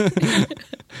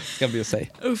 Skal jeg bli å si.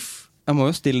 Uff. Jeg må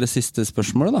jo stille det siste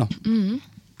spørsmålet da.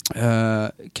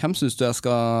 Hvem synes du jeg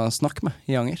skal snakke med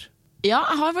i Anger? Ja,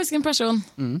 jeg har faktisk en person.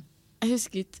 Jeg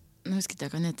husker ikke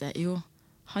hva han heter. Jo,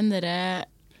 han der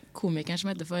komikeren som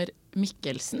heter for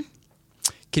Mikkelsen.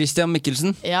 Christian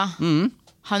Mikkelsen? Ja,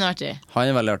 han er artig. Han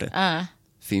er veldig artig.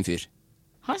 Fin fyr.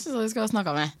 Han synes jeg du skal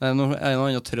snakke med. Er det noen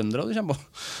andre trøndere du kommer på?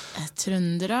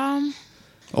 Trøndere?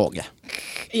 Åge.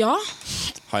 Ja.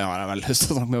 Han har jeg veldig lyst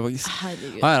til å snakke med faktisk.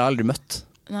 Herregud. Han har jeg aldri møtt.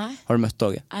 Nei. Har du møtt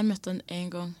Åge? Jeg møtte han en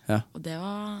gang, og da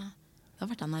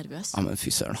ble jeg nervøs. Ja, men fy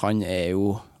søren, han er jo,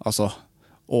 altså,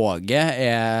 Åge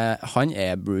han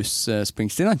er Bruce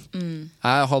Springsteen, han.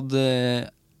 Jeg har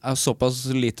såpass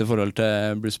lite forhold til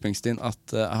Bruce Springsteen at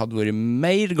jeg hadde vært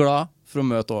mer glad for å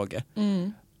møte Åge.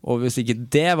 Og hvis ikke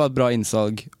det var et bra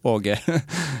innsalg, Åge,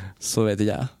 så vet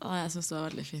ikke jeg. Jeg synes det var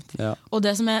veldig fint. Ja. Og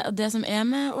det som er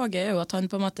med Åge er jo at han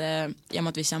på en måte, i og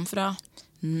med at vi kommer fra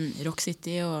Rock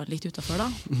City og litt utenfor da.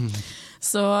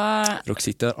 Så Rock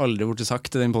City har aldri vært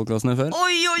sagt i den podcasten før.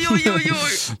 Oi.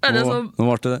 Er det sånn? Nå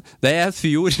ble det. Det er et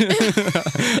fjord.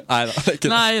 Neida, det er ikke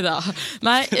det.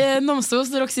 Nei, Namsos,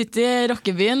 Rock City,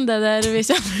 rockebyen, det der vi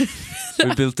kommer.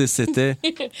 We built this city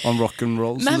on rock and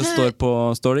roll. Så det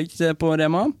står det ikke på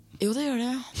Rema? Jo, det gjør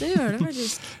det. Det gjør det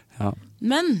faktisk. Ja.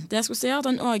 Men det jeg skulle si er at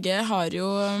han Åge har jo,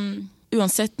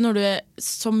 uansett når du er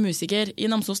som musiker i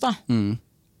Namsos da,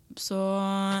 så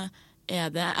er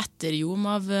det etterjom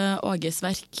av Åges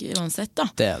verk uansett da.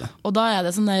 Det er det. Og da er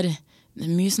det sånn der, det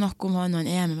er mye snakk om han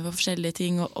er med på forskjellige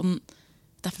ting, og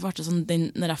derfor var det sånn,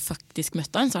 når jeg faktisk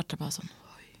møtte han, så var det bare sånn,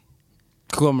 oi.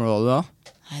 Hvor gammel var du da?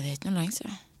 Nei, det er ikke noe lenge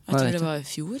siden. Jeg tror det var i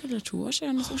fjor eller 2 år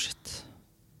siden. Shit.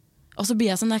 Og så blir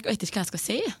jeg sånn, jeg vet ikke hva jeg skal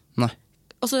si. Nei.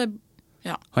 Og så,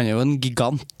 ja. Han er jo en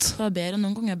gigant. Så det er bedre,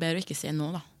 noen ganger bedre å ikke si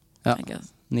noe da. Ja,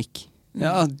 Nick.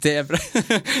 Ja, det er bra. Det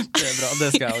er bra, det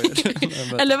skal jeg jo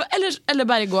gjøre. Eller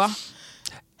bare gå.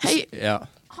 Hei. Ja.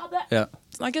 Ha det. Ja.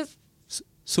 Snakkes.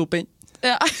 Sop inn.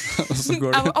 Ja. Og så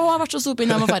går det. Jeg har vært så sop inn,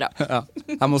 jeg må fara. Ja,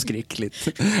 jeg må skrike litt.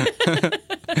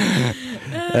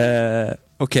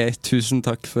 Ok, tusen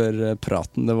takk for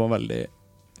praten. Det var veldig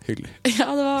hyggelig.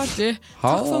 Ja, det var artig.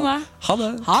 Takk for meg. Ha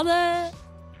det. Ha det.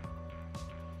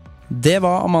 Det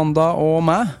var Amanda og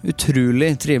meg.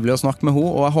 Utrolig trivelig å snakke med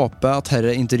henne, og jeg håper at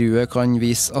dette intervjuet kan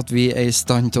vise at vi er i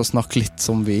stand til å snakke litt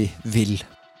som vi vil.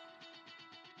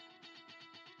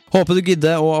 Håper du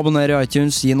gidder å abonnere i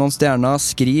iTunes, gi noen stjerner,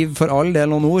 skriv for all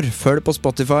del noen ord, følg på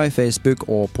Spotify, Facebook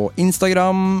og på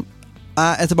Instagram.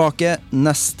 Jeg er tilbake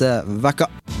neste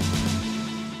vekka.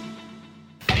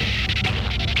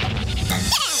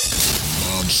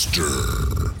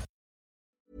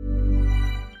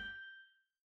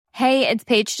 Hey, it's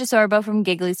Paige DeSorbo from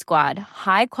Giggly Squad.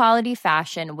 High quality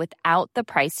fashion without the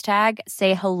price tag.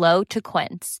 Say hello to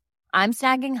Quince. I'm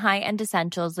snagging high-end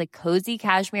essentials like cozy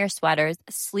cashmere sweaters,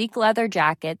 sleek leather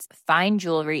jackets, fine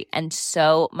jewelry, and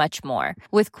so much more.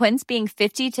 With Quince being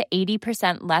 50 to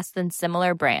 80% less than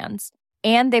similar brands.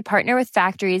 And they partner with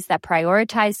factories that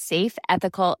prioritize safe,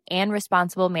 ethical, and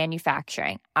responsible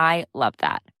manufacturing. I love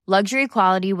that. Luxury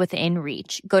quality within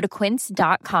reach. Go to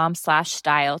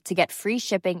quince.com/style to get free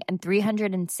shipping and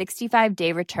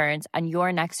 365-day returns on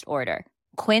your next order.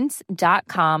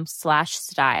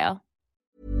 Quince.com/style.